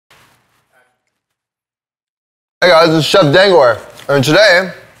Hey guys, this is Chef Dangoor, and today I'm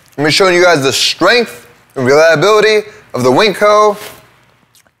going to be showing you guys the strength and reliability of the Winco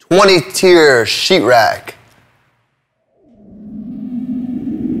 20-tier sheet rack.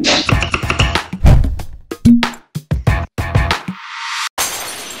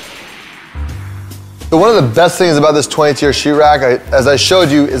 So one of the best things about this 20-tier sheet rack, as I showed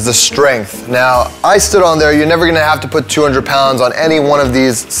you, is the strength. Now, I stood on there. You're never going to have to put 200 pounds on any one of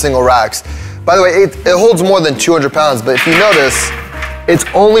these single racks. By the way, it holds more than 200 pounds, but if you notice, it's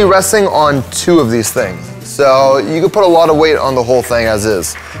only resting on 2 of these things. So you can put a lot of weight on the whole thing as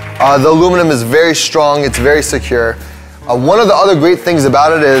is. The aluminum is very strong, it's very secure. One of the other great things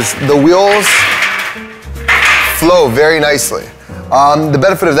about it is the wheels flow very nicely. The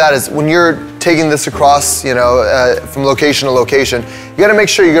benefit of that is when you're taking this across, from location to location, you gotta make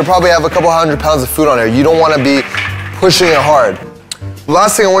sure you're gonna probably have a couple 100 pounds of food on there. You don't wanna be pushing it hard. The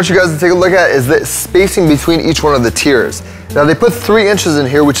last thing I want you guys to take a look at is the spacing between each one of the tiers. Now they put 3 inches in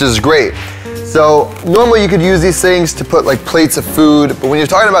here, which is great. So normally you could use these things to put like plates of food, but when you're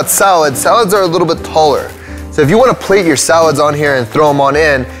talking about salads are a little bit taller. So if you want to plate your salads on here and throw them on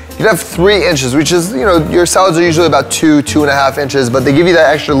in, you'd have 3 inches, which is, your salads are usually about 2.5 inches, but they give you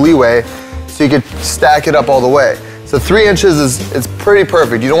that extra leeway so you could stack it up all the way. So 3 inches is pretty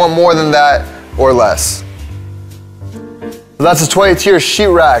perfect. You don't want more than that or less. So that's a 20-tier sheet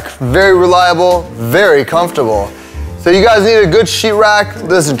rack. Very reliable, very comfortable. So you guys need a good sheet rack?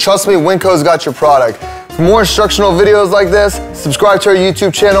 Listen, trust me, Winco's got your product. For more instructional videos like this, subscribe to our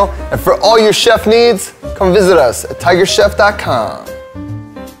YouTube channel. And for all your chef needs, come visit us at TigerChef.com.